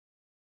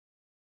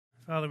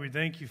Father, we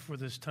thank you for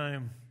this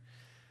time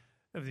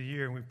of the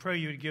year, and we pray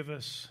you would give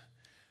us,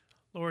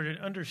 Lord, an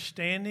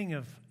understanding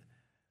of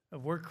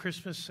where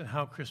Christmas and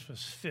how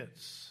Christmas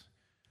fits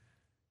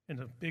in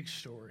the big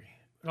story.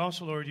 But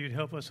also, Lord, you'd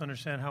help us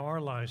understand how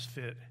our lives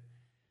fit,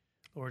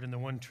 Lord, in the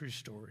one true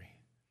story.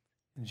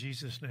 In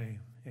Jesus' name,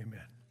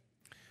 amen.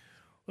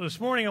 Well, this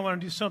morning I want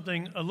to do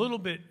something a little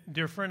bit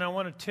different. I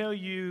want to tell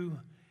you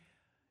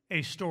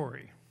a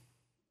story.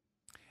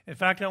 In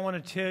fact, I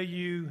want to tell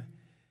you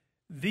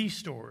the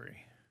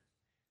story.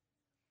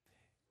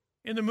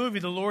 In the movie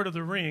The Lord of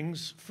the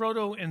Rings,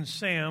 Frodo and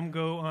Sam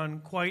go on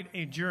quite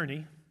a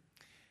journey.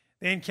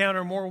 They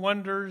encounter more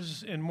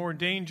wonders and more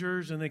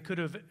dangers than they could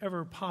have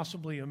ever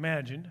possibly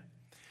imagined.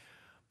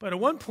 But at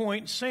one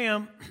point,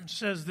 Sam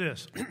says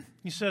this.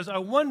 He says, "I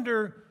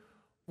wonder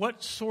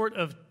what sort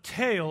of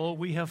tale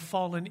we have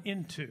fallen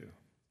into."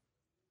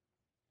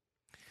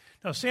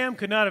 Now, Sam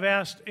could not have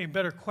asked a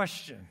better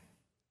question.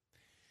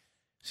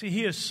 See,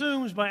 he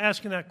assumes by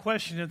asking that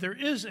question that there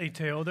is a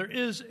tale, there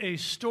is a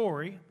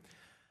story,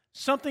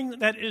 something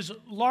that is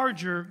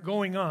larger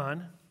going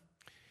on.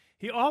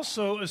 He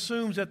also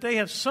assumes that they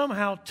have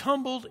somehow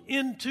tumbled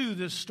into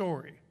this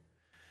story.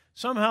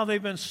 Somehow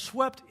they've been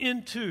swept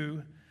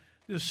into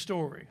this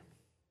story.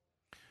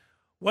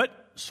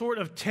 What sort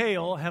of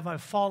tale have I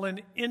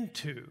fallen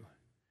into?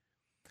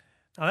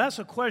 Now, that's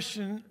a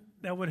question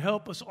that would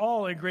help us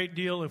all a great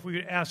deal if we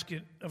could ask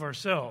it of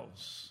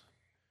ourselves.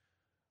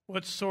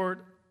 What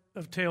sort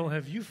of tale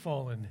have you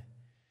fallen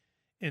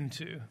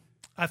into?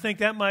 I think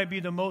that might be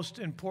the most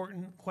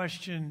important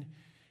question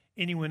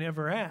anyone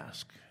ever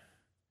asks.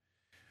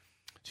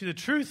 See, the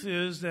truth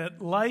is that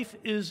life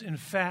is, in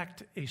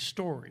fact, a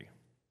story.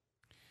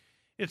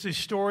 It's a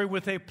story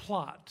with a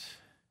plot.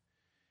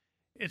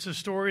 It's a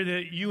story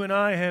that you and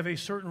I have a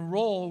certain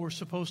role we're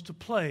supposed to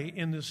play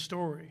in this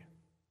story.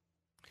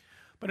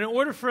 But in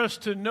order for us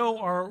to know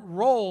our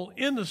role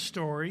in the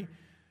story,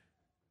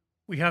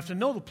 we have to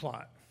know the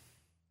plot.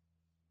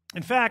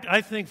 In fact,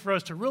 I think for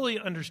us to really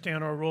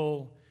understand our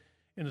role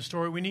in the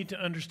story, we need to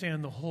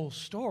understand the whole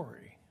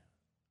story.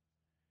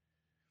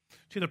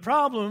 See, the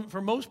problem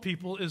for most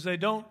people is they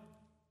don't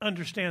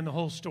understand the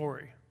whole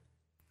story.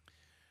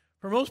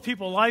 For most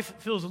people,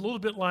 life feels a little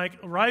bit like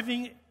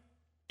arriving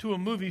to a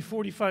movie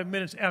 45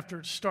 minutes after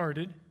it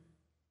started,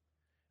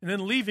 and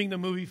then leaving the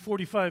movie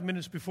 45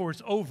 minutes before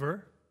it's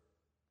over,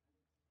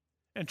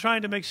 and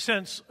trying to make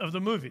sense of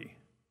the movie.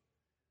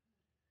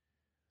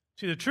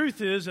 See, the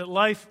truth is that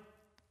life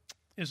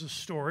is a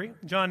story.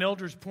 John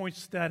Eldredge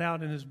points that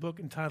out in his book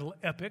entitled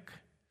Epic.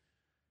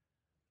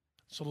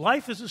 So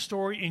life is a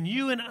story, and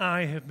you and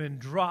I have been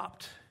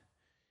dropped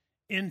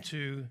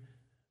into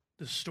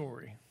the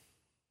story.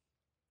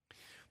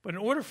 But in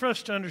order for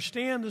us to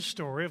understand the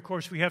story, of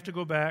course, we have to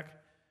go back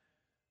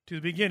to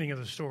the beginning of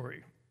the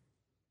story.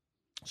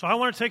 So I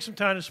want to take some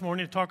time this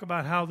morning to talk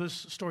about how this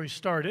story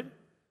started.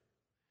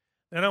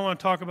 Then I want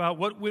to talk about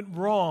what went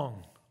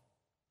wrong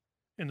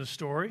in the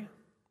story.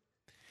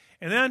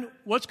 And then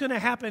what's going to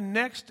happen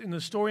next in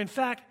the story. In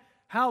fact,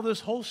 how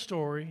this whole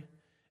story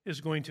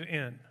is going to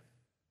end.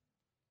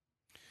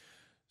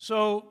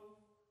 So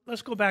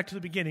let's go back to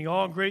the beginning.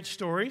 All great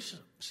stories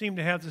seem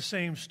to have the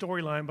same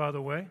storyline, by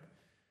the way.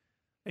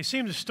 They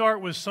seem to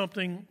start with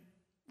something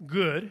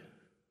good,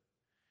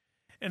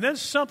 and then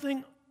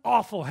something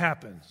awful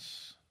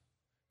happens.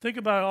 Think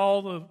about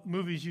all the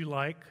movies you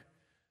like,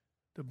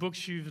 the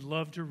books you'd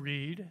love to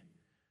read.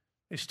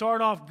 They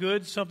start off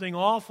good, something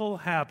awful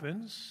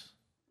happens,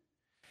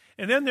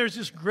 and then there's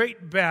this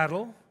great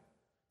battle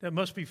that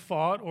must be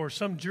fought or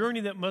some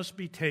journey that must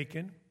be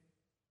taken.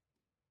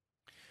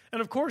 And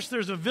of course,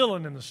 there's a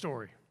villain in the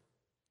story.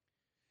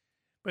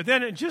 But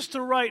then at just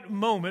the right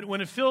moment,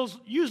 when it feels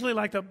usually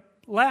like the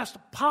last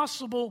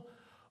possible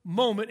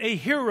moment, a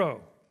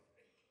hero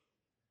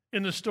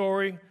in the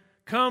story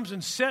comes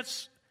and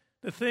sets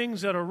the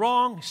things that are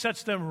wrong,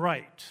 sets them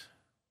right.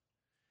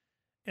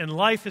 And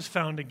life is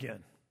found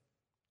again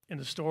in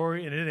the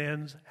story, and it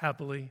ends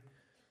happily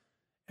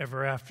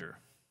ever after.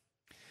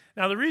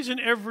 Now, the reason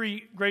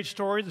every great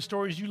story, the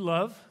stories you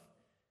love,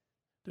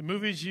 the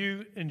movies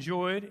you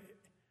enjoyed,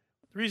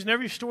 the reason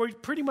every story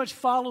pretty much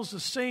follows the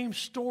same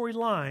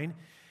storyline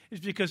is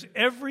because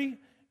every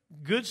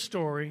good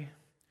story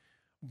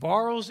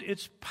borrows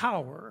its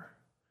power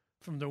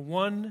from the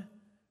one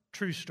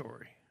true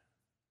story.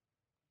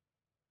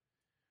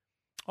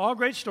 All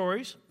great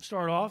stories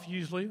start off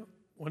usually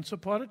once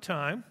upon a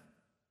time,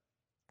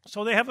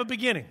 so they have a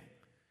beginning.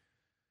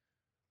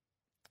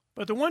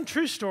 But the one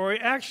true story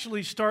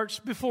actually starts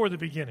before the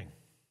beginning.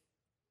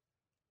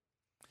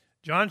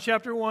 John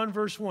chapter 1,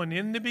 verse 1,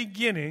 "In the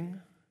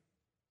beginning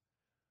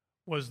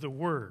was the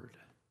Word,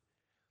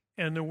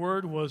 and the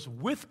Word was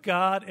with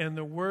God, and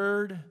the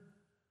Word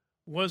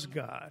was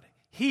God."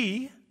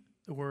 He,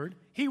 the Word,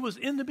 He was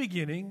in the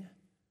beginning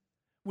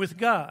with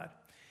God.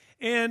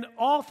 And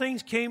all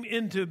things came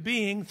into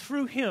being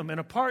through Him, and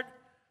apart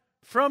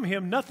from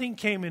Him, nothing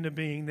came into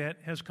being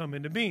that has come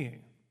into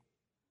being.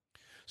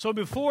 So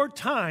before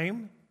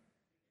time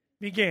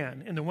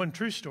began, in the one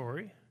true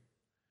story,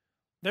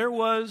 there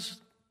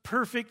was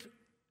perfect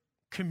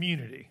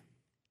community.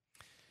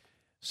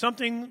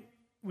 Something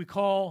we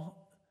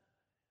call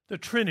the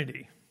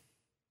Trinity.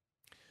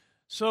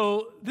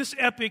 So this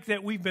epic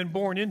that we've been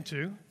born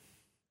into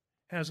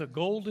has a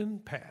golden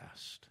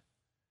past,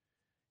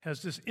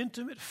 has this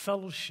intimate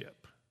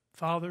fellowship,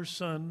 Father,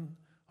 Son,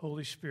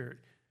 Holy Spirit.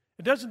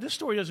 This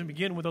story doesn't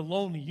begin with a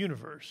lonely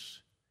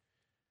universe,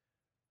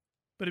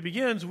 but it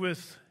begins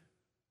with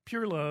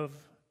pure love,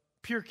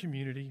 pure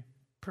community,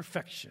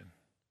 perfection,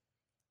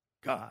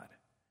 God.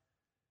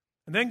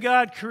 And then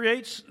God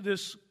creates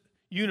this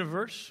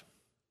universe,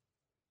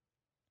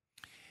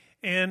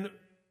 and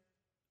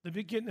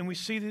we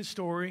see this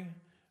story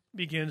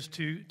begins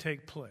to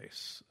take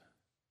place.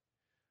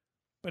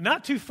 But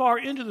not too far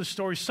into the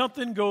story,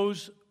 something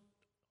goes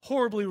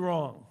horribly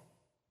wrong.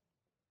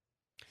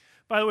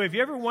 By the way, have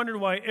you ever wondered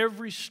why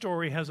every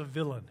story has a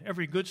villain,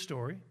 every good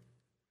story?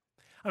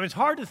 I mean, it's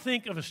hard to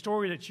think of a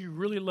story that you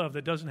really love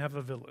that doesn't have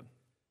a villain.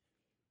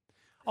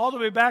 All the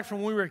way back from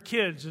when we were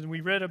kids and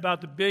we read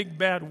about the big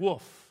bad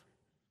wolf.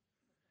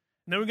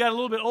 And then we got a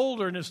little bit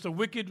older and it's the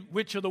Wicked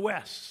Witch of the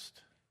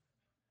West.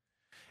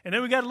 And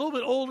then we got a little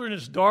bit older and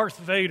it's Darth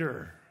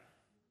Vader.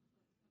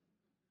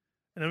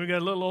 And then we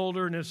got a little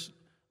older and it's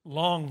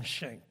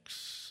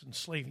Longshanks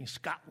enslaving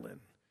Scotland.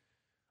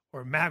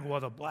 Or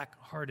Magua the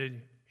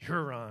Black-Hearted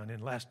Huron in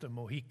Last of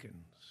Mohicans.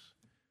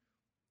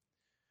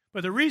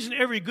 But the reason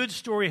every good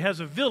story has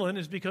a villain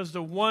is because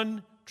the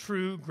one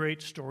true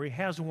great story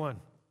has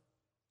one.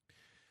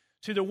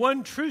 See, the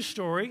one true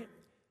story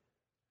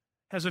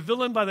has a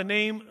villain by the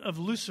name of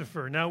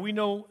Lucifer. Now, we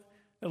know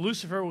that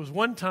Lucifer was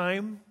one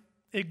time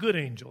a good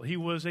angel. He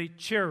was a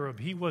cherub.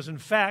 He was, in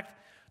fact,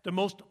 the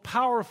most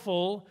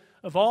powerful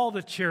of all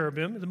the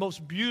cherubim, the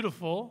most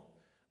beautiful,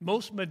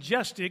 most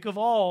majestic of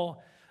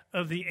all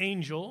of the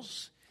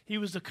angels. He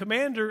was the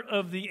commander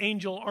of the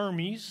angel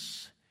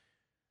armies.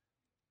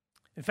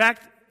 In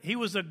fact, he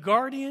was the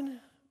guardian,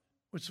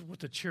 which is what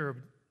the cherub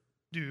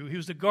do. He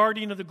was the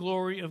guardian of the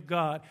glory of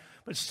God.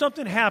 But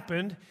something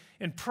happened,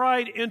 and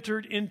pride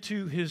entered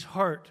into his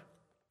heart.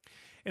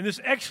 And this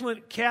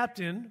excellent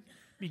captain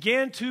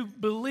began to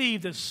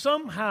believe that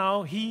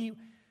somehow he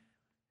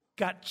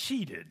got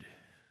cheated.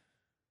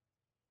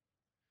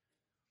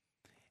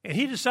 And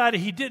he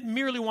decided he didn't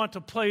merely want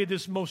to play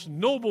this most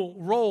noble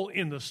role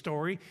in the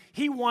story.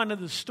 He wanted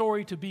the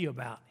story to be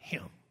about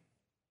him.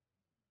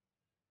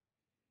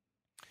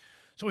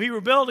 So he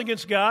rebelled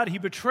against God, he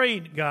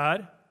betrayed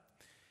God,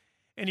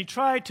 and he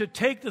tried to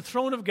take the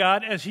throne of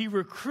God as he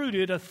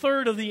recruited a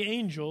third of the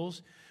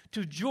angels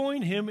to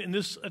join him in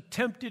this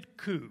attempted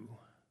coup.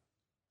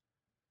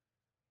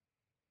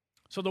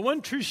 So the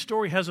one true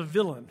story has a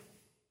villain.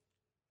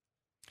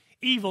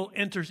 Evil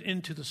enters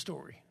into the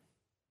story.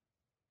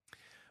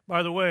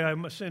 By the way, I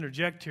must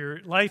interject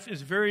here. Life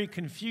is very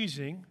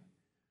confusing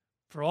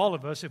for all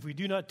of us if we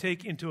do not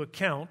take into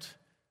account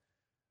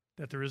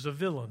that there is a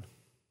villain,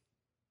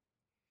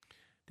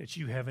 that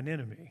you have an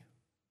enemy.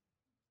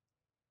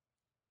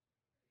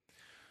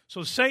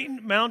 So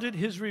Satan mounted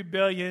his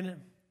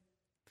rebellion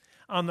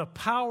on the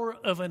power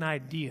of an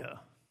idea.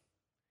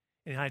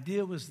 And the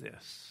idea was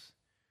this: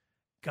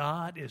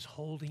 God is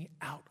holding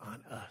out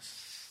on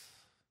us.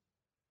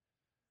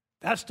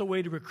 That's the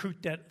way to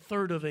recruit that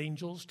third of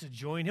angels to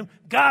join him.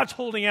 God's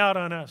holding out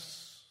on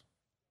us.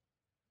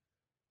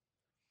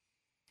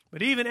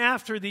 But even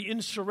after the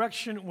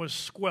insurrection was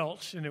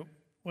squelched, and it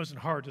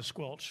wasn't hard to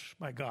squelch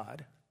by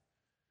God,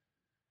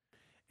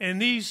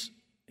 and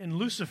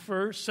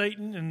Lucifer,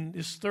 Satan, and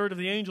this third of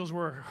the angels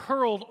were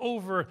hurled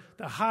over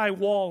the high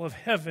wall of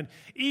heaven,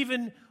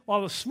 even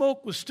while the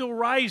smoke was still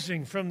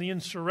rising from the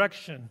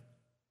insurrection,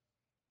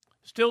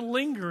 still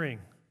lingering.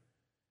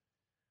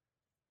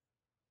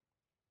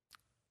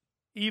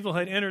 Evil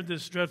had entered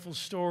this dreadful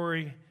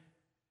story,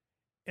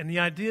 and the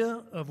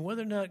idea of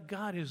whether or not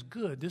God is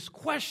good, this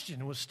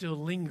question was still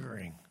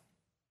lingering.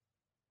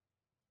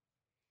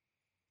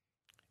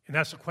 And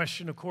that's a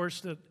question, of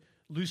course, that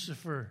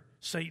Lucifer,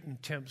 Satan,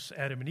 tempts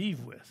Adam and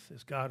Eve with.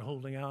 Is God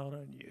holding out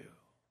on you?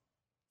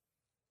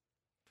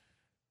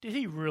 Did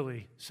he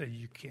really say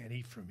you can't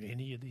eat from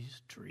any of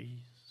these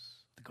trees,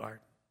 the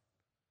garden?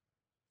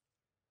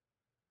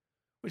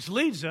 Which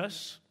leads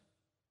us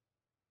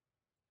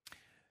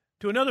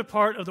to another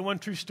part of the one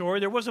true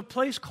story. There was a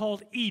place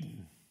called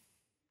Eden.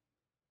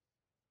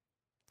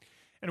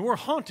 And we're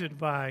haunted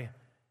by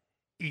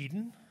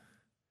Eden.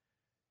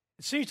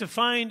 It seems to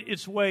find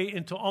its way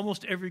into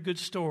almost every good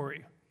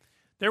story.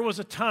 There was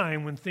a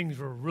time when things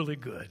were really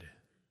good.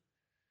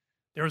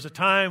 There was a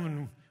time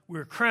when we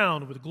were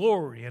crowned with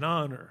glory and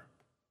honor.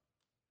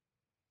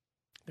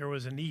 There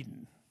was an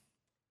Eden.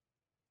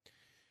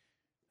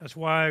 That's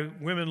why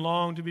women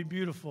long to be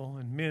beautiful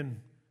and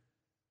men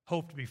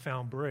hope to be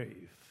found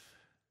brave.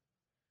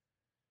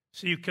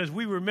 See, because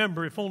we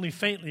remember, if only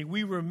faintly,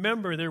 we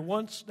remember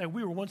that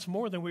we were once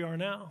more than we are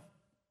now.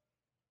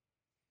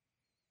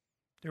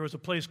 There was a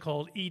place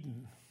called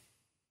Eden.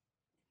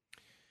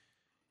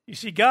 You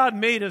see, God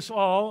made us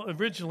all,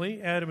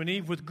 originally, Adam and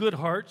Eve, with good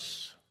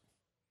hearts.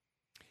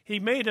 He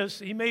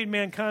made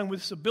mankind with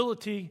this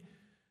ability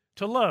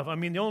to love. I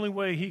mean, the only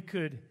way he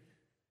could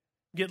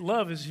get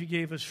love is if he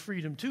gave us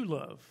freedom to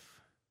love.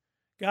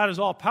 God is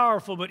all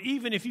powerful, but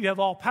even if you have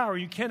all power,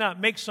 you cannot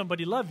make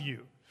somebody love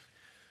you.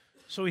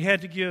 So he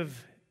had to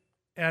give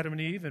Adam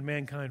and Eve and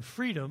mankind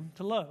freedom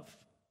to love.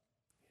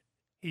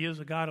 He is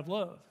a God of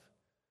love.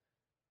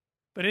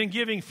 But in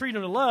giving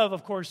freedom to love,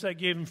 of course, that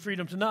gave him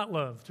freedom to not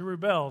love, to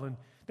rebel. And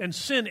then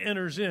sin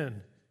enters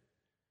in,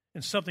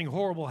 and something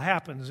horrible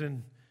happens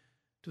into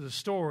the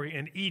story,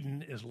 and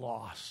Eden is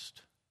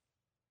lost.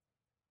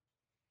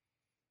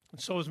 And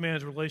so is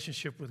man's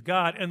relationship with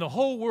God, and the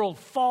whole world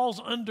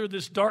falls under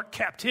this dark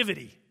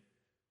captivity.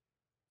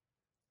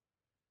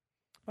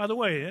 By the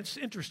way, it's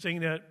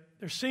interesting that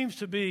there seems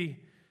to be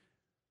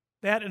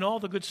that in all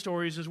the good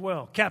stories as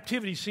well.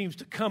 Captivity seems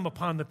to come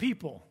upon the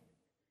people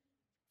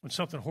when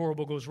something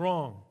horrible goes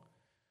wrong.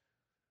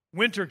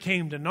 Winter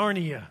came to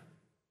Narnia.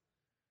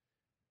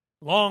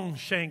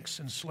 Longshanks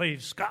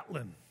enslaved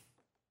Scotland.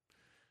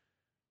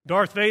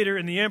 Darth Vader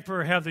and the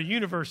Emperor have the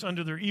universe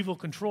under their evil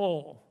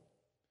control.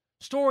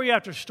 Story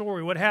after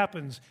story, what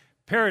happens?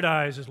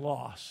 Paradise is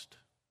lost.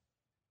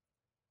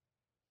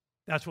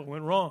 That's what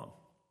went wrong.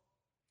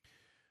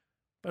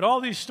 But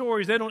all these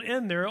stories, they don't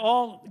end there.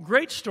 All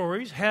great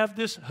stories have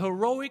this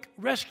heroic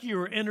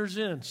rescuer enters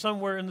in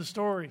somewhere in the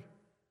story.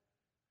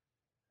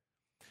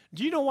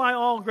 Do you know why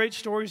all great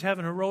stories have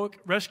an heroic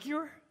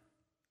rescuer?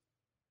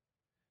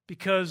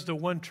 Because the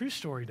one true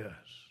story does.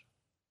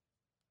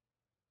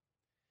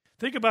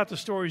 Think about the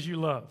stories you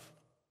love.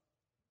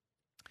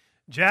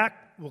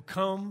 Jack will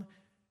come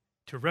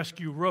to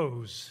rescue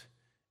Rose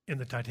in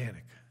the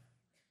Titanic.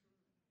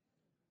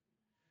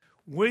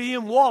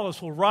 William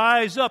Wallace will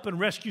rise up and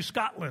rescue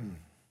Scotland.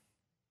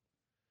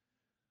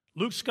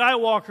 Luke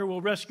Skywalker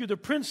will rescue the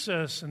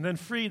princess and then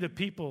free the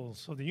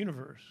peoples of the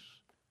universe.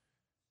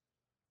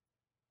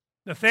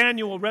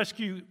 Nathaniel will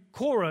rescue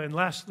Korra in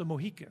Last of the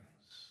Mohicans.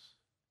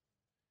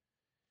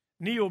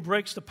 Neo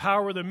breaks the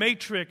power of the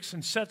Matrix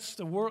and sets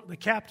the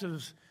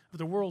captives of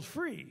the world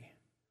free.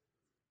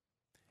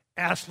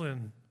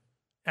 Aslan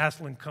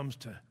comes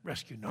to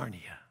rescue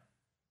Narnia.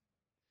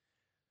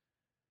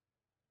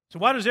 So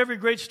why does every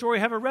great story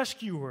have a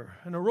rescuer,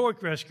 an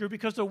heroic rescuer?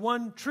 Because the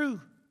one true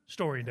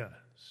story does.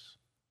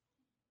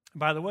 And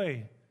by the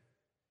way,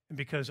 and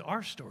because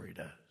our story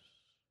does.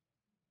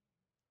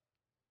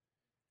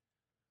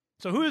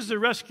 So who is the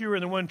rescuer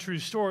in the one true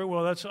story?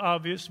 Well, that's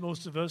obvious.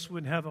 Most of us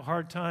wouldn't have a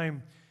hard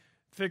time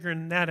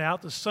figuring that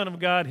out. The Son of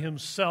God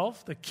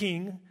himself, the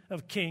King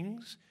of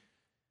Kings.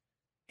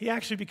 He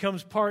actually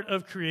becomes part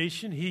of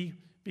creation. He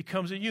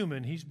becomes a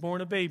human. He's born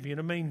a baby in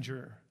a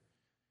manger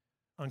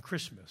on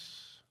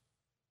Christmas.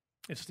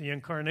 It's the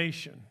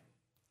incarnation.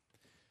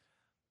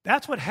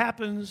 That's what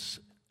happens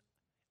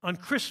on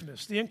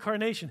Christmas, the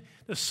incarnation.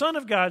 The Son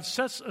of God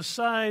sets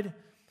aside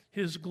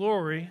his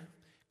glory,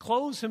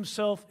 clothes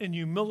himself in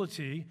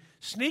humility,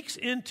 sneaks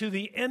into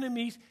the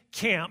enemy's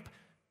camp,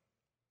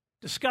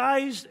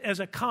 disguised as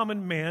a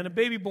common man, a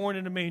baby born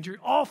in a manger,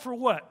 all for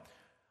what?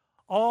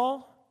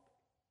 All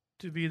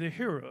to be the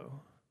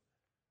hero,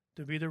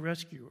 to be the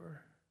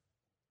rescuer,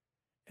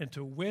 and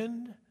to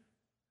win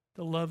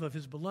the love of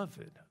his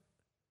beloved.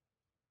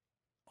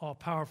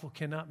 All-powerful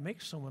cannot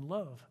make someone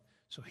love,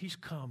 so he's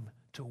come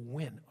to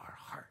win our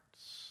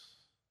hearts.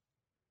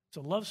 It's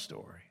a love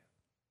story.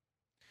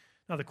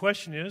 Now the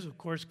question is, of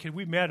course, can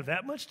we matter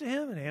that much to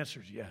him? And the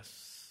answer is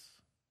yes.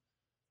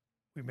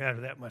 We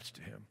matter that much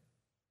to him.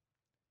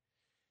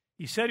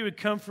 He said he would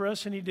come for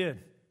us, and he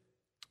did.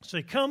 So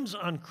he comes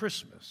on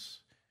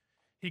Christmas.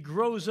 He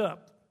grows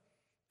up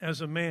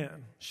as a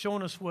man,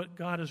 showing us what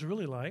God is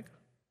really like.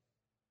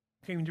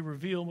 Came to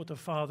reveal what the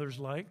Father's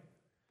like.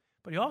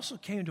 But he also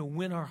came to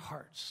win our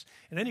hearts.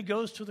 And then he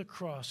goes to the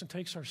cross and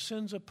takes our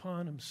sins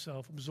upon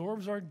himself,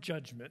 absorbs our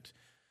judgment,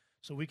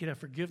 so we could have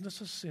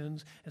forgiveness of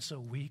sins and so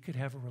we could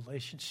have a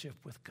relationship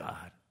with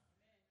God.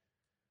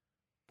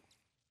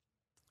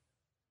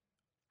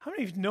 How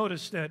many of you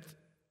noticed that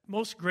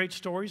most great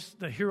stories,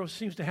 the hero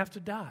seems to have to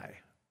die?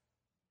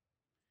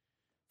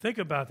 Think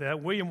about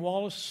that. William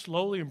Wallace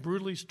slowly and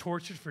brutally is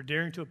tortured for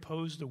daring to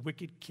oppose the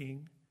wicked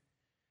king.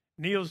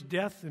 Neo's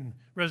death and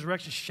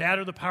resurrection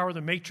shatter the power of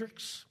the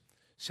Matrix,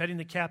 setting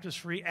the captives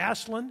free.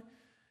 Aslan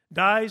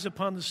dies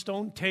upon the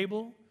stone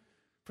table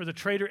for the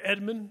traitor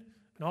Edmund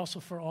and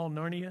also for all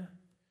Narnia.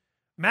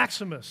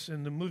 Maximus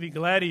in the movie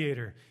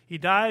Gladiator, he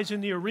dies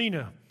in the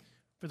arena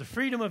for the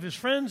freedom of his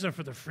friends and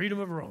for the freedom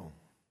of Rome.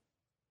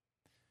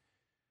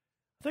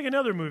 I think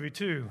another movie,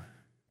 too,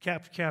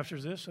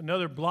 captures this,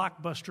 another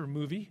blockbuster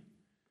movie.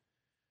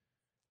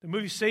 The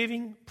movie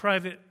Saving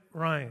Private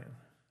Ryan.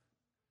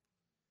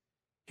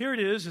 Here it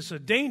is. It's a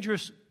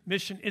dangerous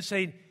mission. It's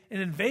an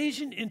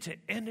invasion into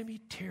enemy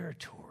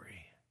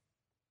territory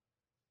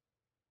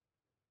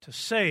to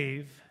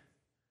save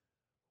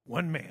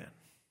one man,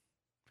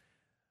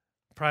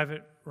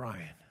 Private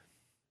Ryan.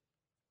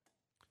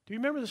 Do you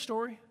remember the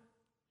story?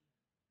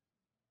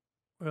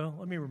 Well,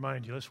 let me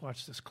remind you. Let's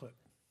watch this clip.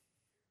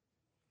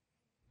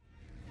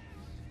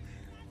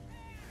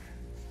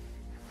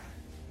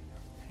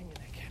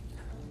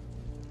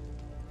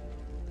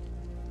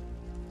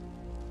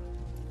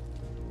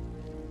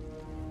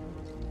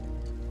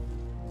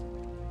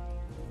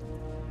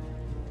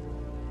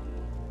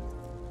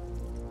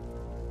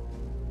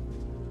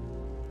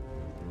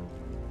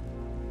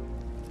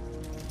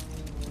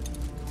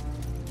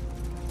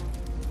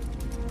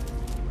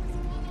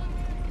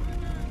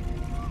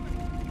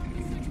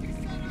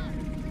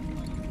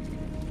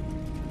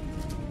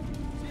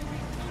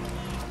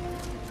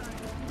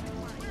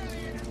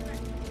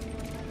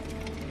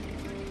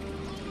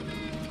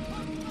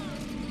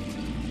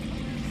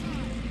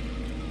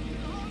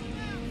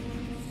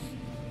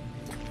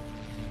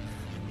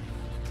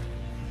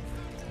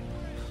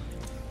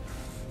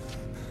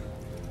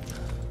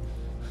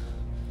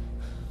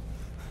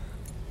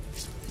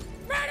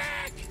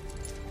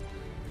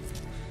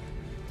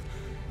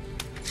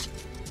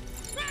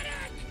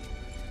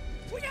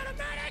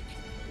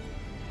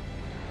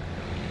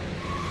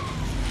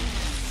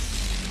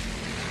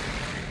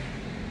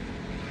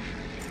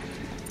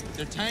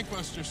 They're tank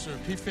busters, sir.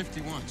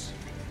 P-51s.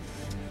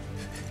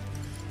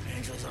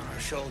 Angels on our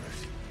shoulders.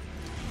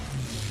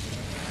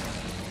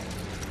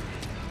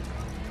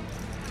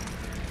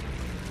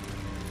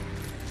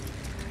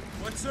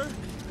 What, sir?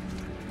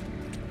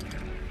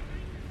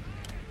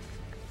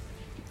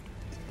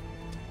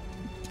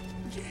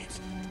 James.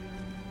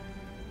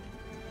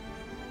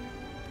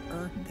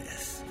 Earn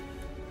this.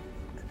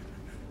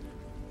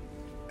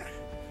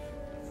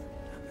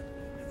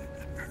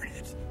 Earn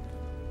it.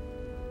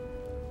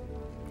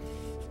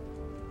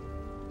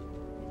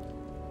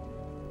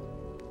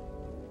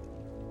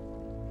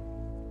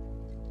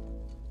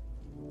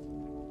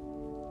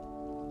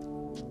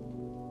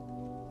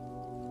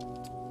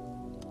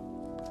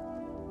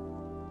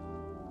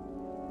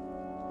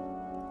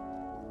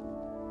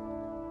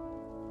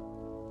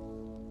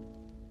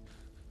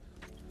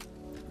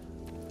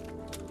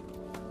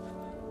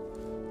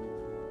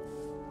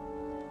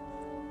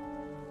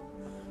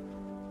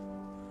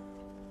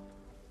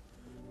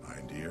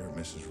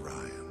 Mrs.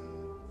 Ryan,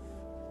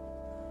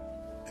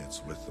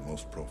 it's with the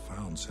most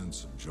profound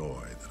sense of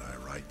joy that I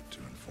write to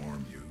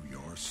inform you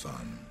your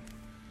son,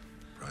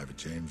 Private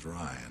James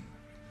Ryan,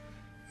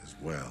 is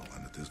well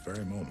and at this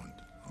very moment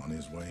on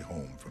his way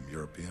home from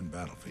European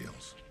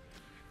battlefields.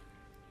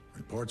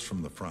 Reports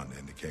from the front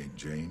indicate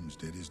James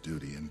did his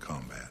duty in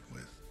combat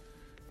with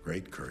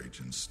great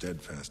courage and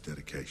steadfast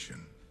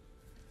dedication,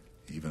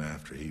 even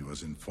after he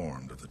was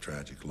informed of the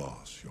tragic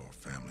loss your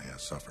family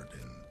has suffered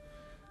in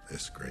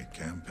this great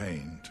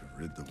campaign to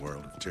rid the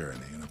world of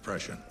tyranny and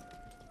oppression.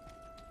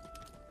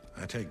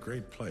 I take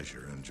great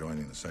pleasure in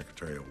joining the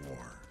Secretary of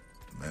War,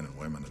 the men and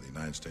women of the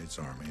United States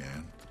Army,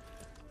 and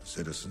the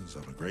citizens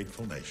of a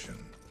grateful nation,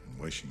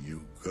 in wishing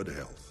you good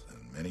health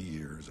and many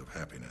years of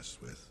happiness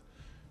with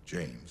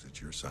James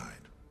at your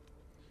side.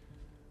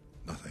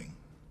 Nothing,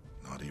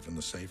 not even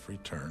the safe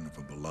return of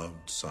a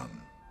beloved son,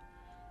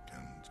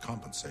 can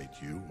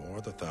compensate you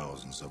or the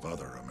thousands of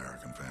other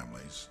American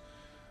families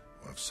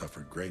who have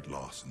suffered great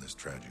loss in this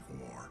tragic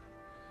war.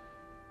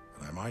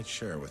 But I might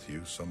share with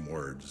you some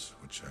words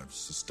which have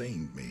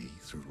sustained me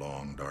through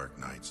long, dark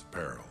nights of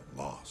peril,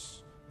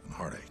 loss, and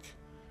heartache.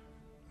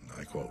 And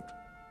I quote,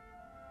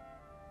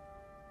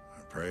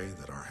 "I pray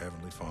that our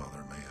Heavenly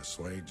Father may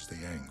assuage the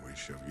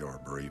anguish of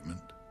your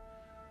bereavement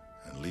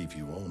and leave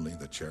you only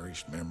the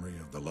cherished memory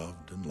of the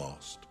loved and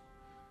lost,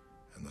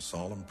 and the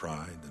solemn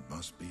pride that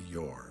must be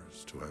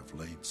yours to have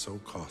laid so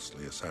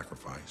costly a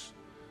sacrifice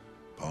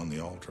upon the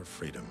altar of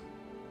freedom.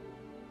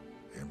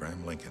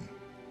 Abraham Lincoln."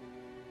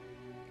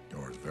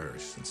 Yours very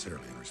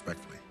sincerely and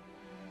respectfully,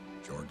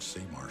 George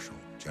C. Marshall,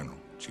 General,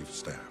 Chief of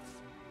Staff.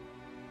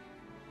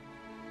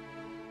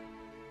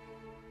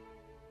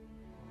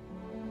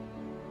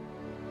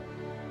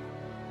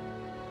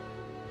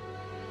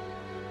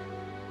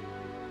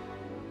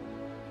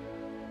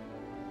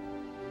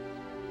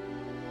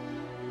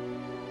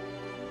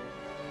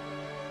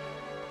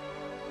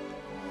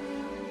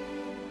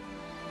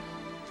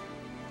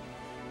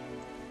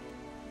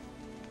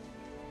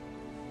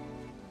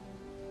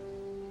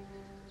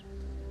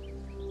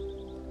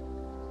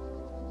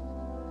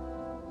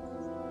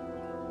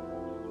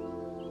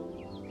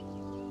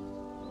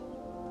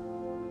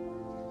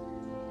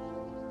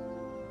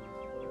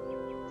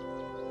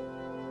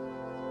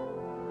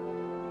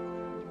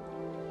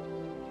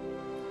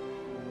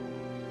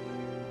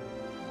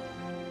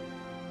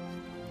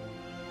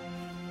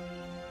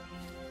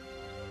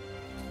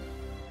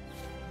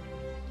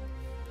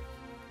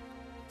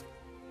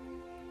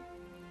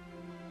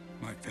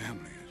 My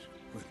family is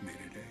with me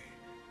today.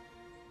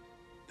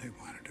 They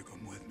wanted to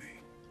come with me.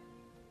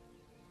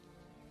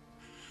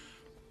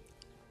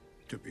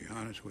 To be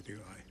honest with you,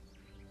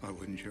 I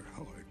wasn't sure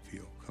how I'd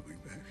feel coming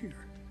back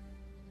here.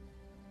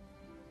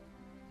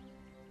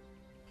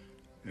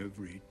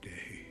 Every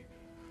day,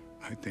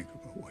 I think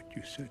about what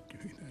you said to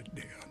me that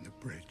day on the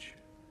bridge.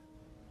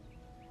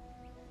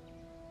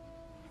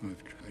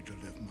 I've tried to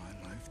live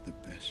my life the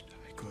best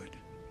I could.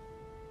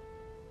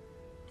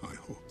 I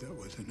hope that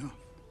was enough.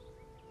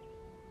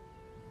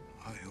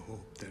 I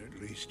hope that at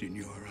least in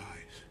your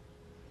eyes,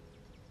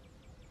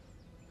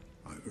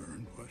 I've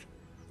earned what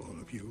all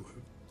of you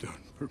have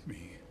done for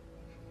me.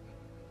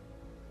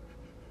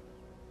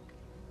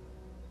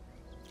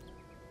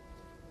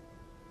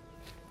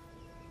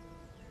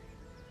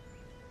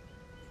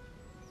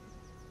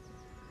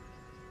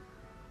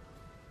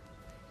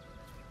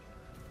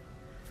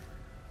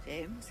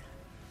 James?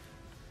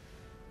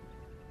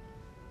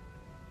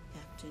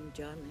 Captain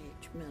John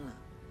H. Miller.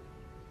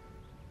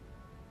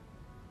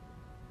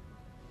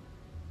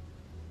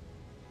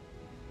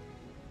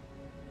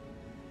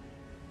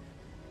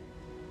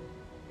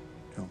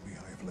 Tell me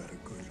I've led a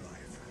good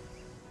life.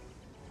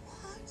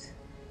 What?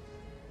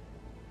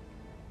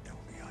 Tell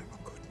me I'm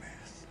a good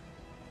man.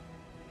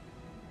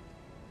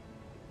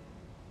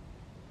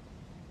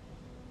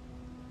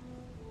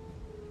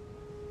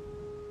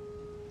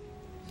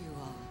 You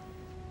are.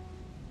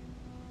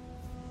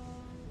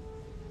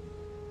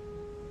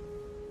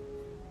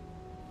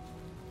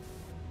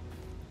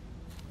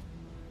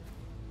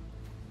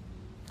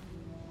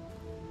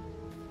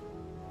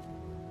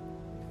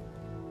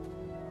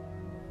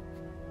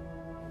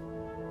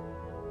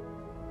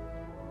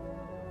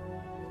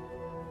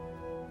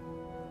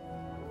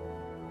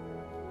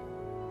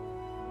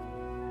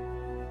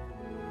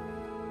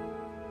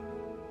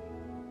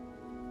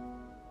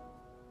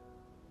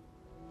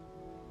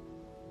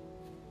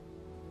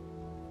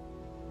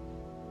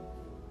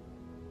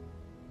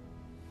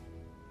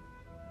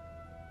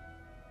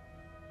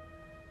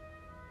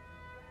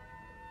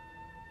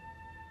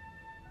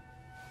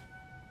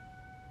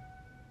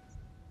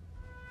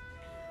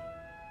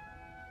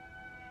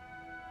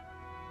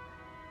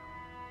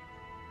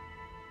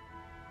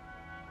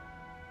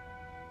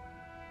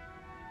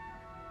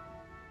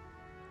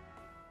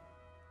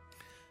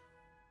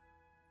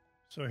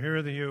 So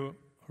here the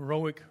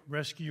heroic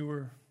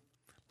rescuer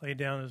laid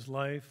down his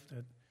life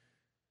that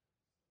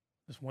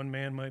this one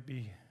man might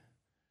be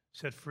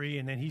set free,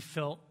 and then he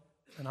felt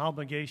an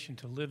obligation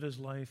to live his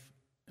life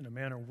in a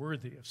manner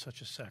worthy of such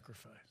a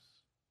sacrifice.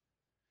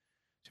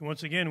 So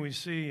once again, we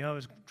see how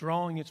it's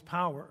drawing its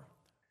power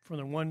from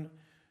the one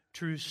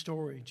true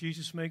story.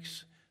 Jesus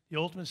makes the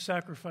ultimate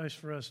sacrifice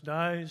for us,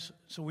 dies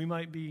so we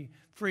might be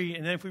free,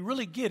 and then if we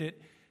really get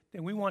it,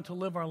 then we want to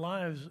live our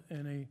lives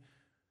in a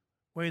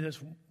way that's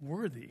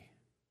worthy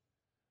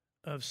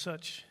of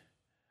such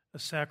a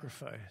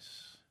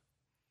sacrifice.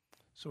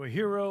 So a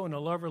hero and a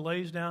lover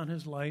lays down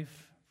his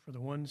life for the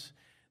ones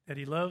that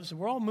he loves. And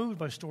we're all moved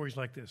by stories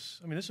like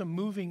this. I mean, there's a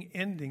moving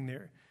ending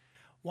there.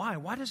 Why?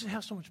 Why does it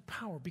have so much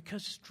power?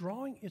 Because it's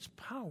drawing its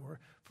power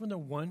from the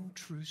one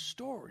true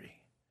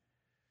story.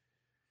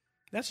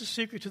 That's the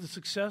secret to the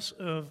success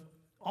of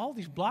all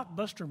these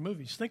blockbuster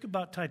movies. Think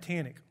about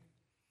Titanic,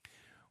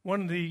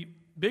 one of the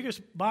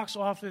biggest box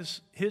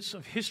office hits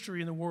of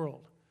history in the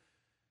world.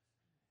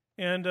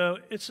 And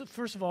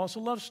first of all, it's a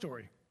love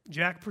story.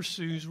 Jack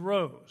pursues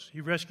Rose.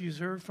 He rescues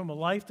her from a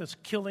life that's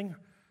killing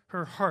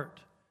her heart.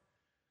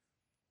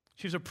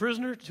 She's a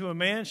prisoner to a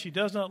man she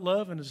does not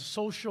love and is a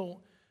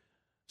social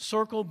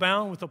circle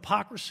bound with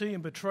hypocrisy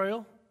and betrayal.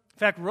 In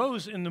fact,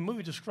 Rose in the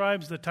movie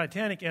describes the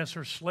Titanic as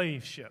her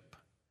slave ship.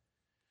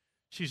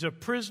 She's a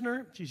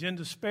prisoner. She's in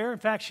despair. In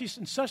fact, she's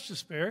in such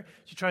despair,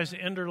 she tries to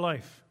end her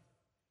life.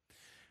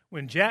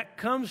 When Jack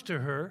comes to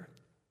her,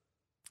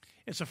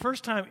 it's the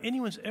first time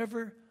anyone's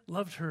ever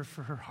loved her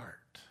for her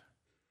heart.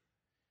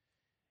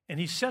 And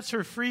he sets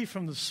her free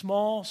from the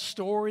small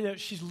story that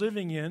she's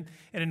living in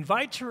and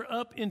invites her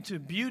up into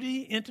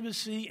beauty,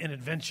 intimacy, and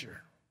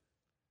adventure.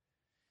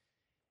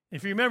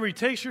 If you remember, he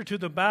takes her to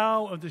the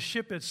bow of the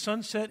ship at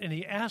sunset and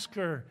he asks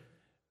her,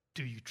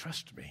 "Do you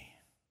trust me?"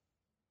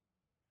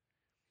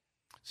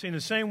 See, in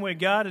the same way,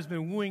 God has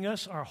been wooing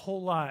us our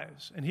whole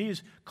lives, and he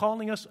is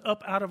calling us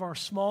up out of our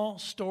small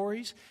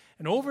stories,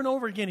 and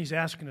over again, he's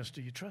asking us,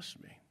 "Do you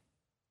trust me?"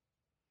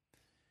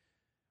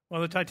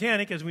 Well, the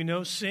Titanic, as we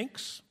know,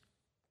 sinks.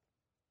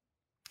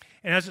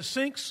 And as it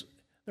sinks,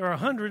 there are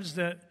hundreds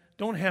that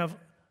don't have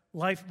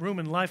room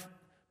in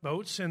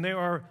lifeboats, and they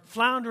are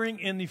floundering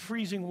in the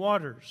freezing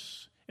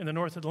waters in the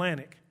North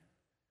Atlantic.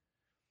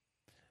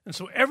 And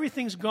so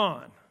everything's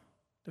gone.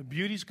 The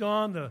beauty's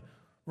gone, the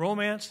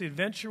romance, the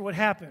adventure. What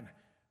happened?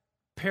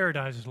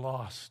 Paradise is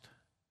lost.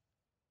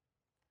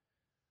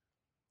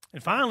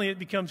 And finally, it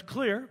becomes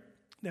clear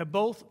that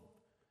both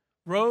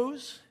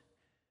Rose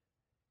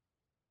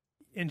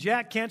and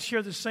Jack can't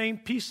share the same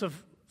piece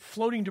of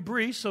floating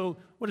debris. So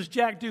what does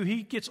Jack do?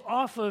 He gets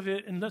off of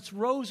it and lets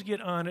Rose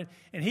get on it,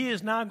 and he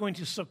is now going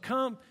to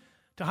succumb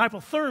to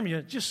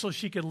hypothermia just so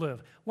she could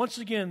live. Once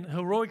again, the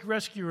heroic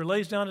rescuer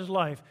lays down his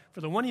life for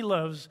the one he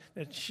loves,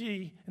 that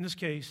she, in this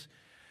case,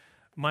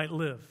 might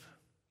live.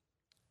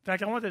 In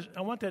fact,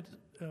 I want that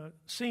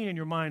scene in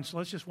your mind, so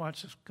let's just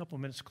watch this couple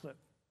of minutes clip.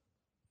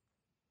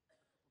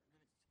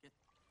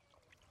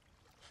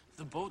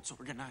 The boat's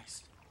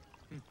organized.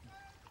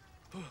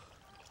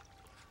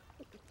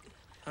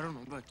 I don't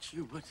know about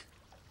you, but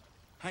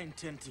I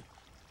intend to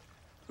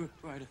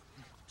write a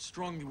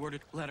strongly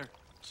worded letter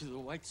to the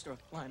White Star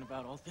Line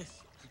about all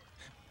this.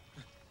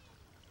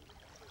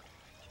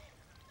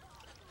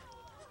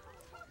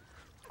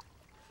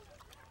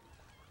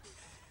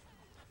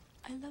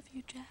 I love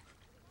you, Jack.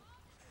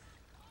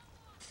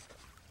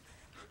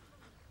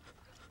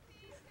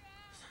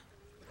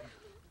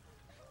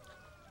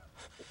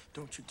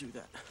 Don't you do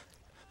that.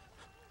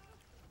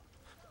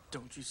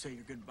 Don't you say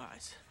your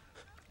goodbyes.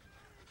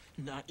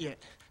 Not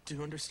yet. Do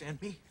you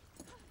understand me?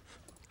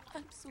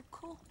 I'm so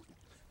cold.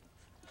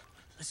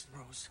 Listen,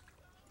 Rose.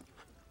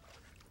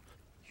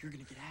 You're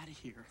gonna get out of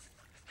here.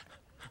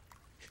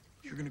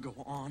 You're gonna go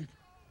on.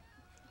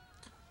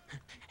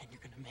 And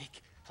you're gonna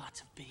make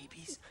lots of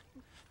babies.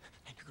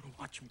 And you're gonna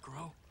watch them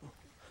grow.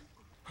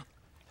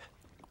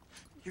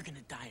 You're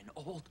gonna die an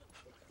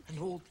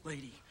old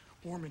lady,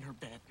 warm in her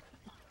bed.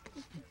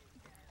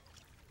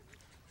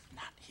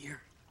 Not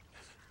here.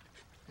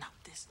 Not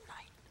this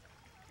night.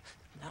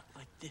 Not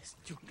like this.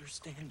 Do you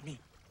understand me?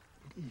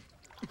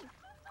 I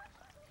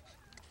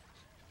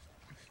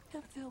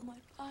can feel my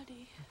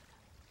body.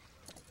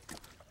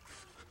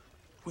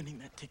 Winning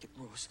that ticket,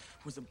 Rose,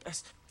 was the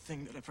best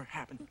thing that ever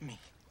happened to me.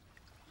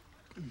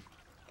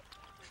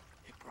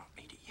 It brought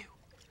me to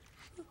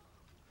you.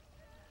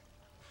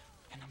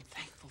 And I'm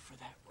thankful for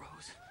that,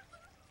 Rose.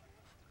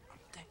 I'm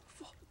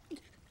thankful.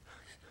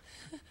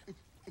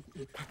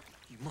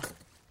 You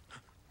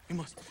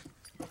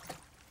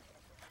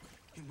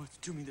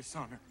must do me this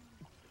honor.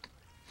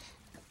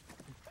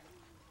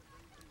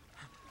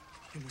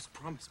 You must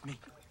promise me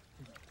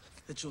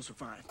that you'll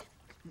survive.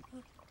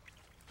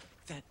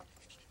 That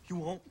you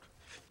won't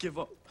give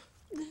up.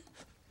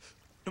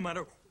 No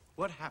matter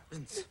what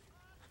happens.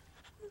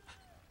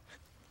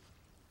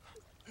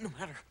 No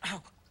matter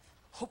how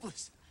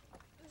hopeless.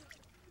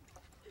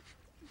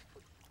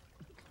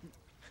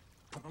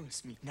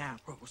 Promise me now,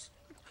 Rose.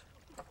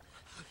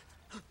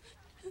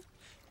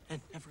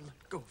 and never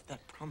let go of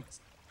that promise.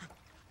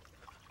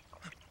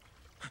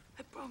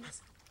 I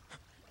promise.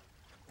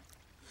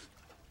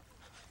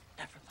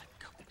 Never let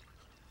go.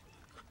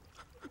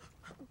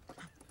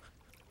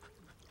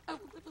 I will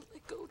never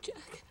let go,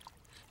 Jack.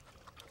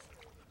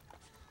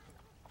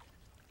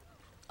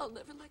 I'll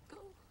never let go.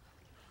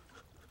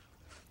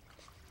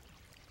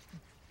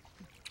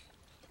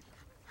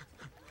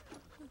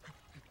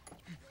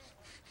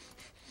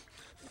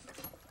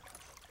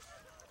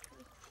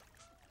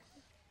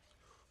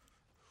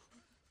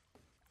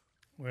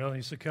 Well,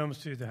 he succumbs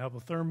to the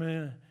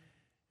hypothermia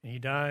and he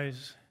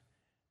dies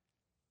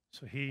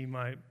so he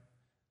might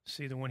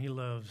see the one he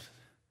loves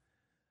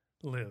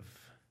live.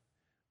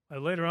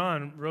 Later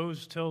on,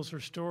 Rose tells her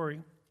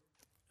story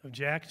of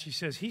Jack. She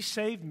says, he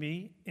saved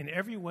me in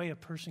every way a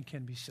person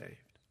can be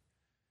saved.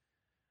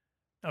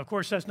 Now, of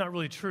course, that's not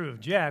really true of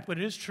Jack, but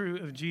it is true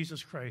of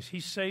Jesus Christ. He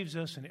saves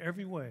us in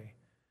every way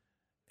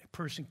a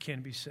person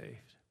can be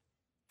saved.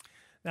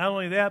 Not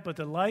only that, but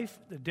the life,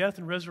 the death,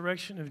 and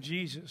resurrection of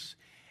Jesus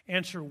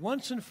answer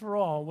once and for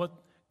all what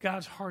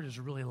God's heart is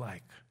really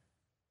like.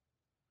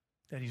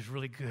 That he's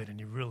really good and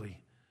he really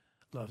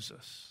loves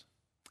us.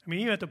 I mean,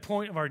 even at the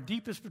point of our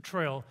deepest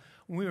betrayal,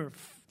 when we were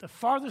the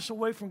farthest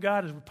away from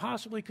God as we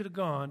possibly could have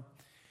gone,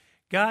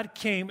 God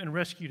came and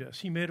rescued us.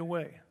 He made a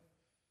way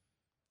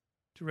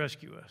to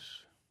rescue us.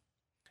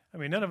 I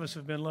mean, none of us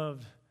have been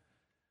loved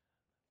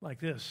like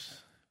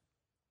this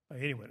by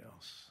anyone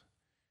else.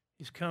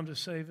 He's come to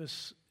save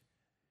us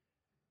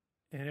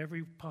in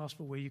every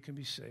possible way you can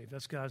be saved.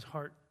 That's God's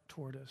heart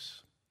toward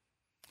us.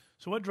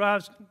 So what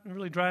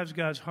really drives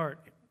God's heart?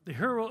 The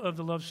hero of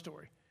the love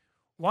story.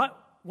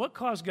 What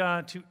caused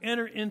God to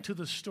enter into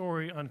the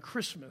story on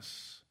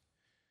Christmas?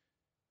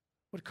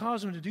 What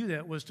caused him to do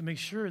that was to make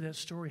sure that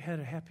story had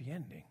a happy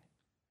ending,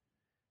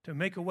 to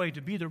make a way,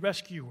 to be the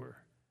rescuer,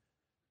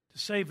 to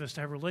save us,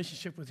 to have a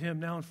relationship with him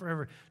now and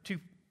forever, to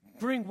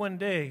bring one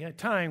day, a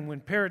time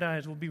when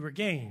paradise will be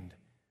regained.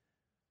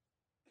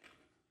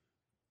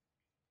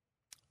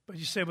 But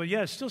you say, well,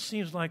 yeah, it still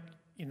seems like,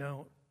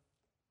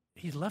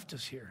 he left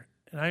us here.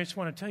 And I just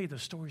want to tell you, the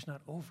story's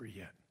not over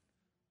yet.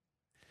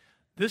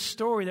 This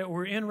story that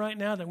we're in right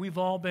now, that we've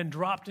all been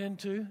dropped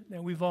into,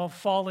 that we've all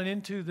fallen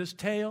into, this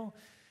tale,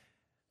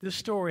 this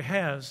story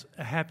has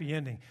a happy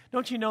ending.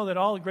 Don't you know that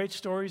all the great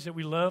stories that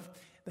we love,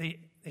 they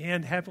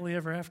end happily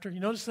ever after? You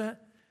notice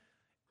that?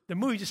 The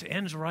movie just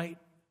ends right,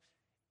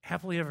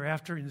 happily ever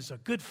after, and it's a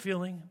good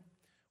feeling.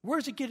 Where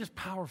does it get its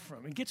power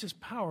from? It gets its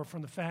power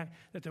from the fact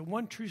that the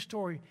one true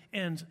story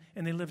ends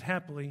and they lived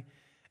happily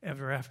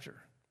ever after.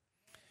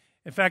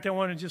 In fact, I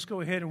want to just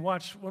go ahead and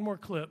watch one more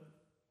clip,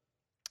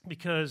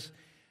 because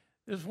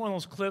this is one of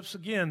those clips,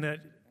 again,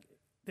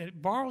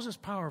 that borrows its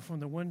power from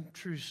the one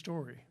true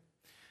story.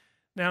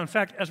 Now, in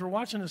fact, as we're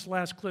watching this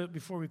last clip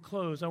before we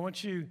close, I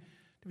want you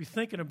to be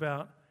thinking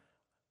about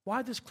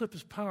why this clip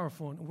is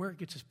powerful and where it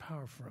gets its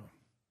power from.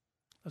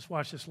 Let's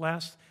watch this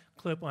last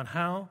clip on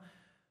how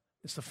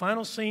it's the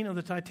final scene of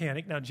the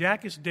Titanic. Now,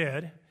 Jack is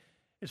dead.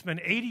 It's been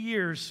 80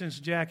 years since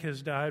Jack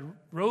has died.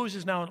 Rose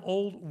is now an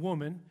old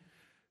woman.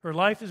 Her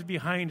life is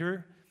behind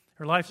her.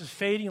 Her life is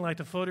fading like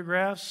the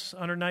photographs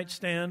on her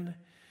nightstand.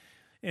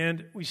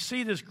 And we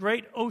see this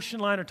great ocean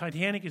liner,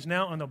 Titanic, is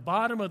now on the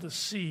bottom of the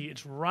sea.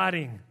 It's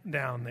rotting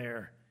down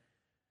there.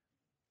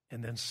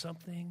 And then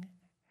something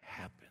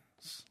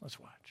happens. Let's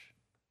watch.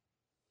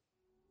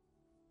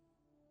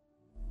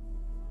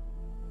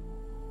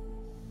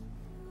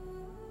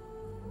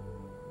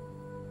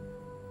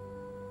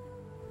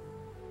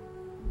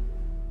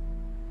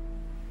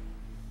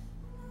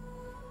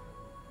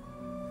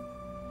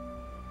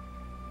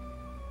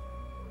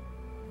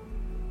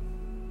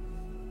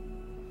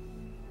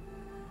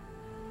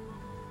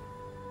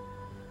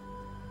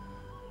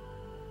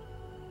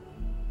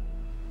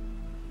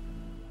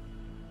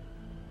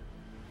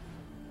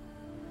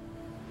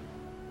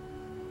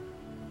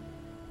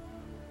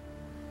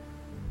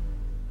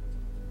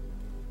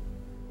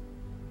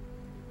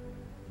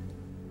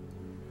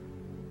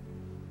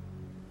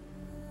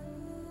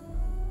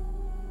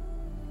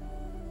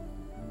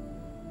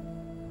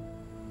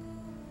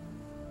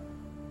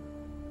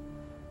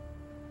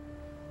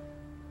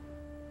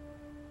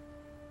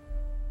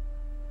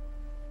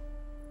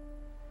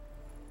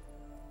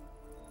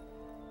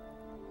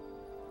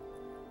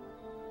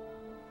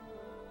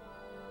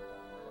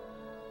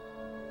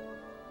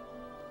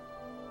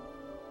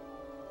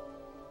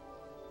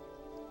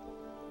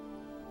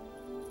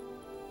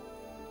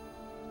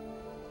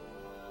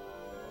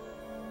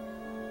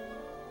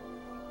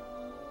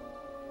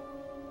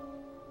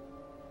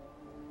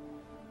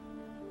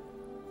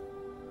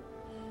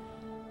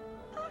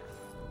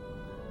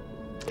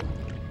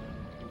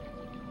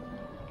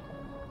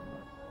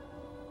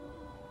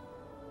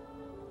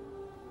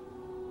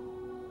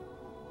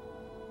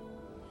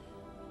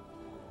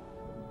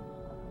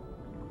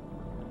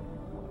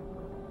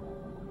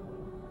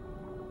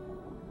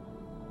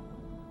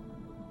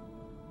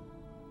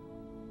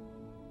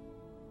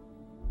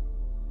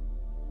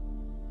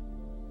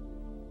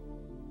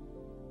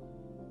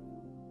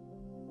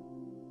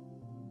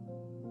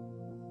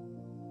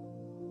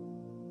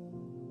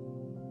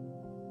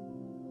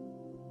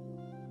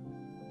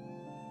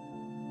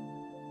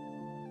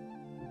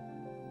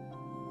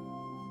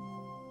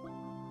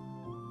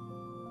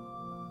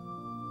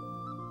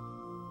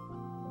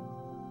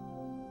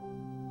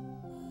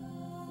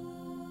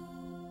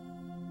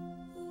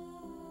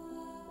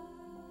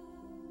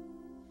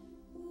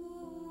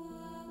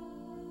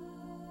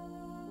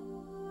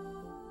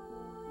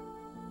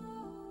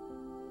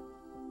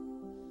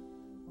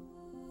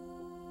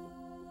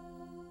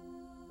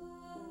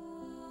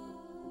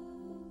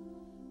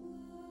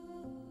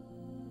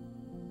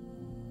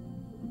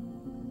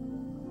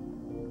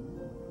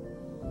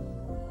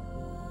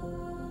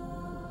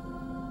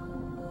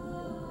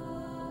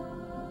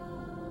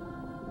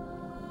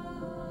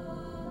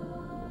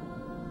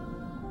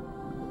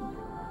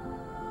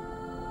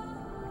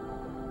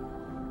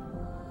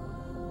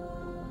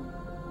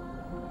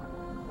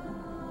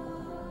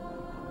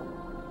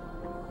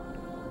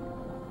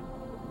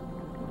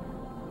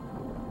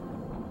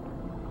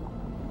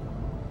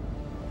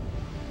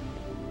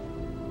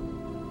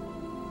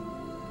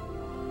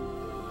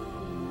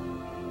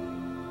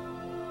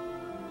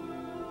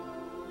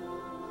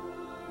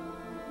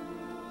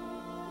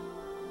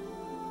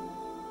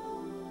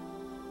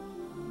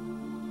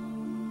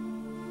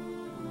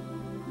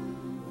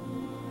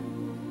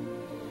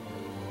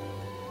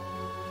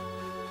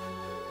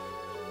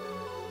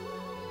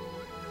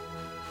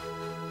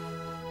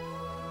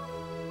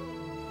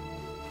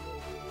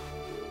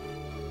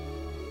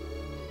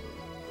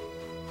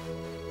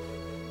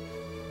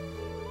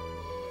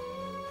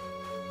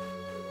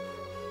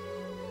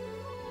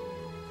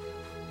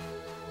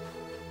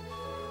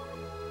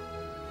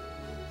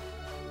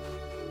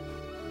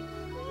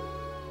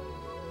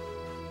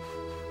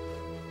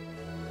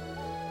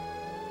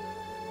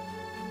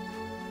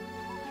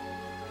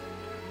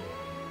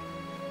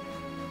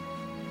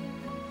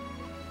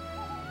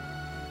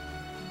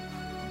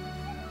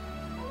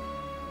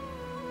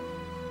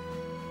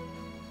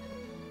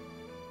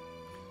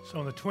 So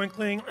in the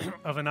twinkling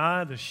of an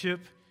eye, the ship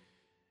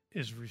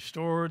is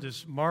restored,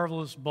 this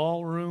marvelous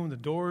ballroom, the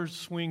doors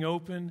swing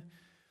open,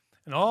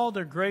 and all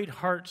the great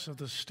hearts of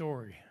the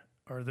story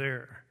are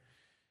there.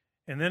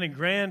 And then a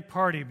grand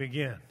party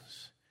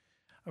begins.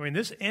 I mean,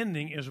 this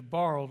ending is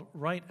borrowed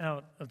right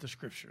out of the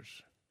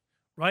Scriptures,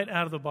 right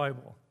out of the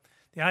Bible.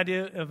 The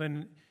idea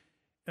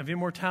of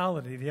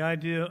immortality, the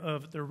idea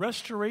of the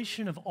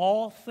restoration of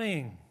all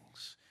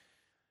things.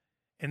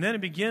 And then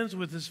it begins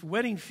with this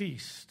wedding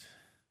feast.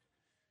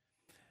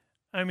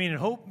 I mean,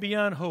 hope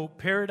beyond hope,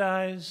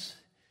 paradise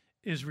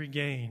is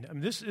regained. I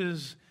mean, this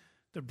is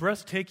the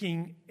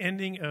breathtaking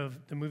ending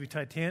of the movie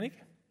Titanic.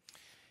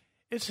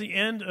 It's the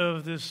end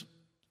of this,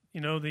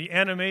 the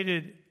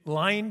animated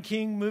Lion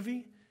King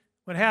movie.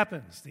 What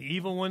happens? The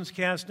evil one's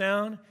cast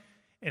down,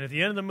 and at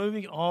the end of the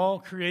movie, all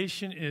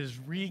creation is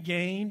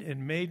regained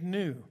and made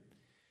new.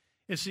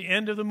 It's the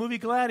end of the movie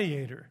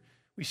Gladiator.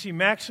 We see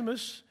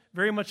Maximus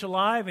very much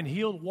alive and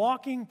healed,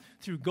 walking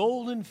through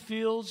golden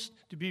fields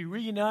to be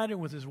reunited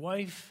with his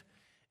wife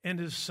and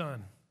his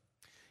son.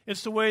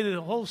 It's the way that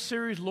the whole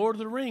series Lord of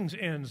the Rings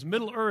ends.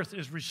 Middle-earth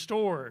is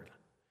restored.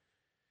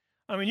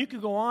 I mean, you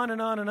could go on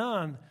and on and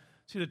on.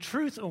 See, the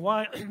truth of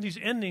why these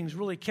endings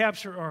really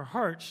capture our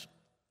hearts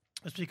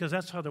is because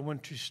that's how the one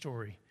true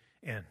story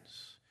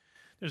ends.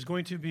 There's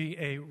going to be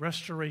a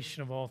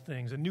restoration of all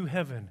things, a new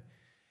heaven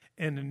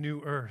and a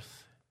new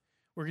earth.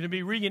 We're going to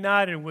be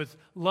reunited with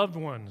loved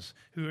ones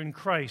who are in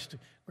Christ,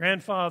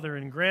 grandfather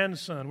and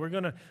grandson. We're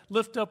going to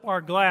lift up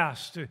our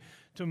glass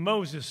to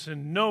Moses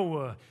and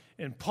Noah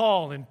and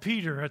Paul and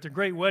Peter at the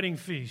great wedding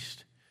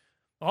feast.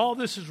 All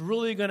this is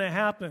really going to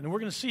happen. And we're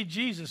going to see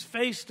Jesus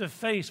face to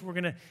face. We're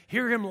going to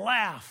hear him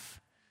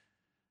laugh.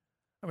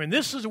 I mean,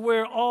 this is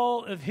where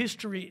all of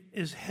history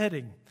is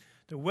heading,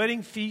 the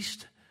wedding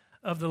feast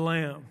of the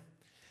Lamb.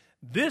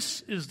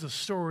 This is the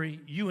story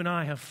you and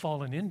I have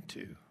fallen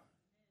into.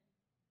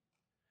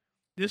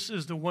 This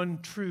is the one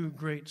true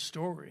great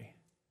story.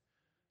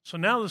 So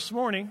now this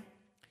morning,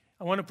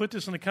 I want to put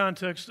this in the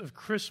context of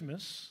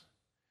Christmas.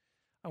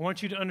 I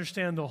want you to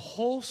understand the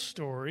whole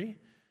story,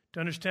 to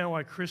understand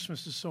why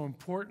Christmas is so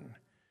important.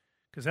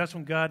 Because that's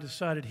when God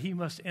decided he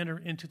must enter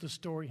into the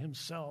story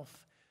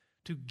himself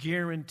to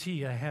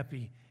guarantee a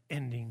happy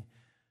ending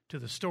to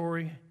the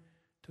story,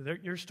 to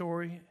your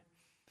story,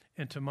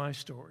 and to my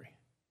story.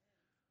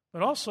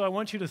 But also, I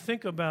want you to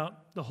think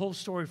about the whole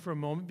story for a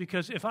moment,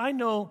 because if I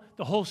know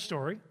the whole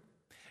story,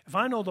 if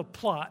I know the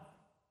plot,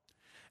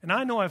 and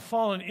I know I've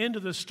fallen into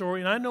this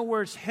story, and I know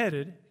where it's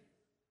headed,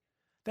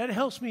 that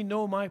helps me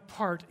know my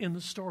part in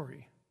the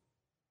story.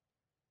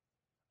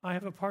 I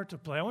have a part to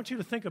play. I want you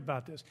to think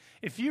about this.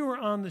 If you were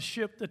on the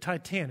ship, the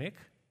Titanic,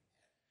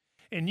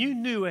 and you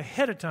knew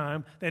ahead of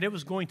time that it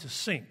was going to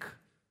sink,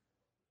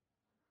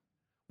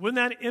 wouldn't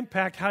that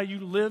impact how you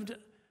lived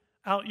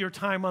out your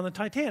time on the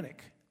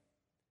Titanic?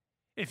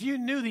 If you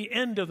knew the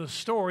end of the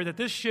story, that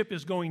this ship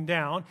is going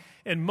down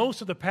and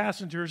most of the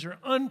passengers are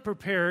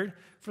unprepared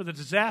for the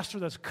disaster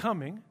that's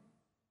coming,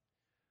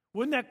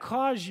 wouldn't that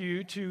cause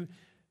you to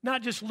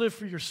not just live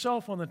for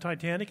yourself on the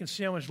Titanic and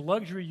see how much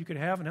luxury you could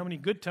have and how many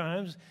good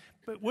times,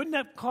 but wouldn't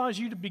that cause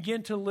you to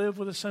begin to live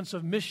with a sense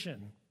of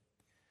mission?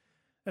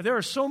 Now, there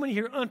are so many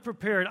here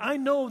unprepared. I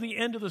know the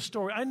end of the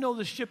story. I know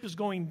the ship is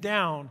going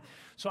down.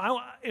 So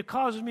it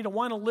causes me to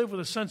want to live with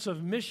a sense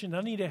of mission.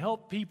 I need to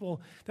help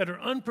people that are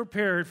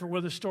unprepared for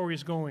where the story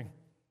is going.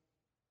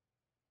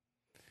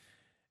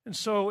 And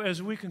so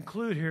as we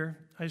conclude here,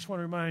 I just want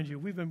to remind you,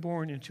 we've been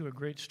born into a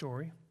great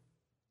story.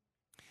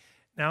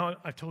 Now,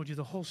 I've told you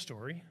the whole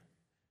story,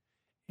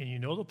 and you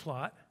know the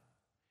plot.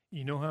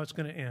 You know how it's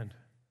going to end.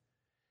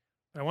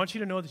 But I want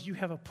you to know that you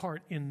have a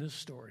part in this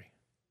story,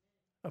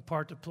 a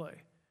part to play.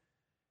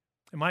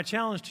 And my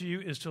challenge to you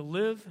is to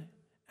live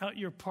out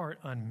your part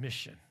on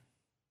mission.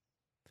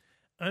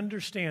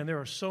 Understand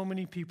there are so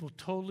many people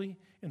totally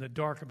in the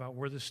dark about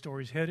where this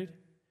story's headed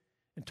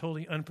and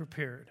totally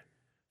unprepared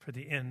for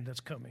the end that's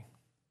coming.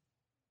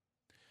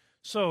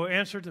 So,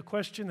 answer the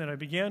question that I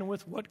began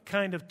with, what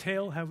kind of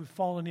tale have we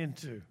fallen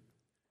into?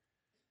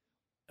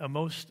 A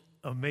most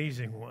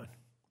amazing one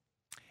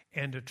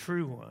and a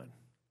true one.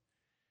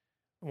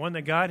 One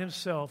that God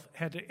himself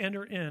had to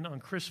enter in on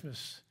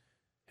Christmas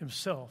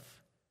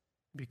himself,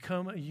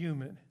 become a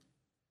human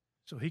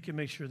so he could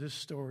make sure this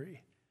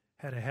story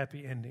had a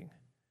happy ending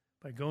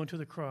by going to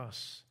the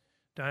cross,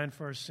 dying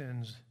for our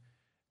sins,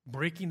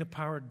 breaking the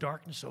power of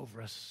darkness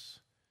over us.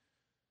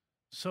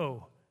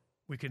 So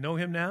we can know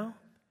him now,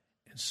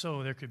 and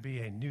so there could be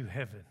a new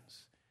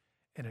heavens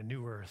and a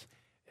new earth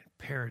and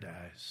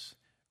paradise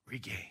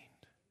regained.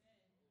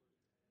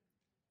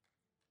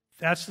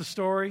 That's the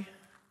story.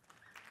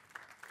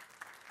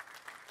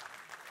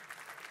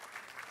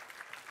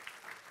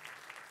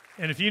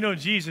 And if you know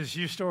Jesus,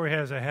 your story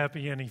has a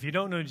happy ending. If you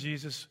don't know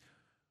Jesus,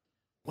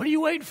 what are you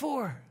waiting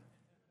for?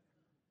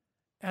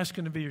 Ask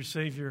him to be your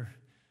Savior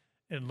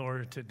and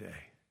Lord today.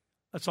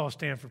 Let's all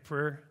stand for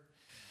prayer.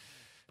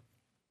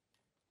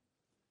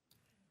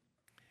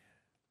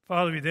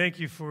 Father, we thank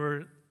you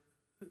for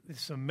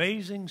this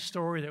amazing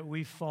story that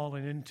we've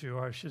fallen into,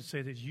 or I should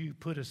say that you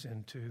put us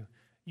into.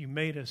 You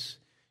made us,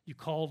 you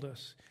called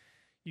us,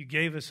 you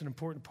gave us an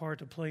important part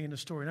to play in the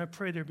story. And I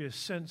pray there be a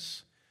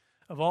sense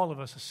of all of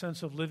us, a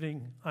sense of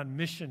living on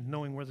mission,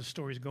 knowing where the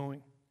story is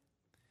going.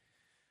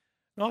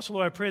 And also,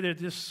 Lord, I pray that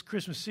this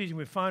Christmas season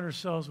we find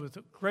ourselves with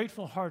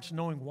grateful hearts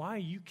knowing why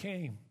you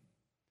came.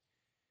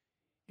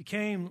 You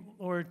came,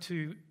 Lord,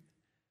 to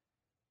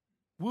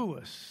woo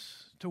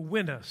us, to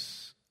win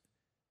us,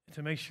 and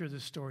to make sure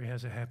this story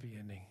has a happy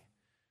ending.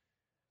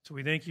 So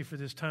we thank you for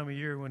this time of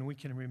year when we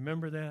can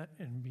remember that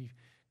and be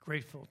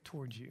grateful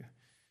towards you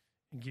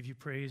and give you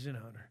praise and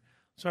honor.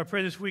 So I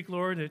pray this week,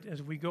 Lord, that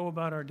as we go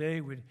about our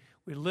day, we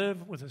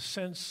live with a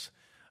sense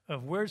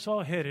of where it's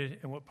all headed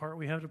and what part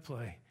we have to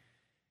play.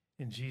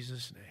 In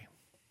Jesus' name.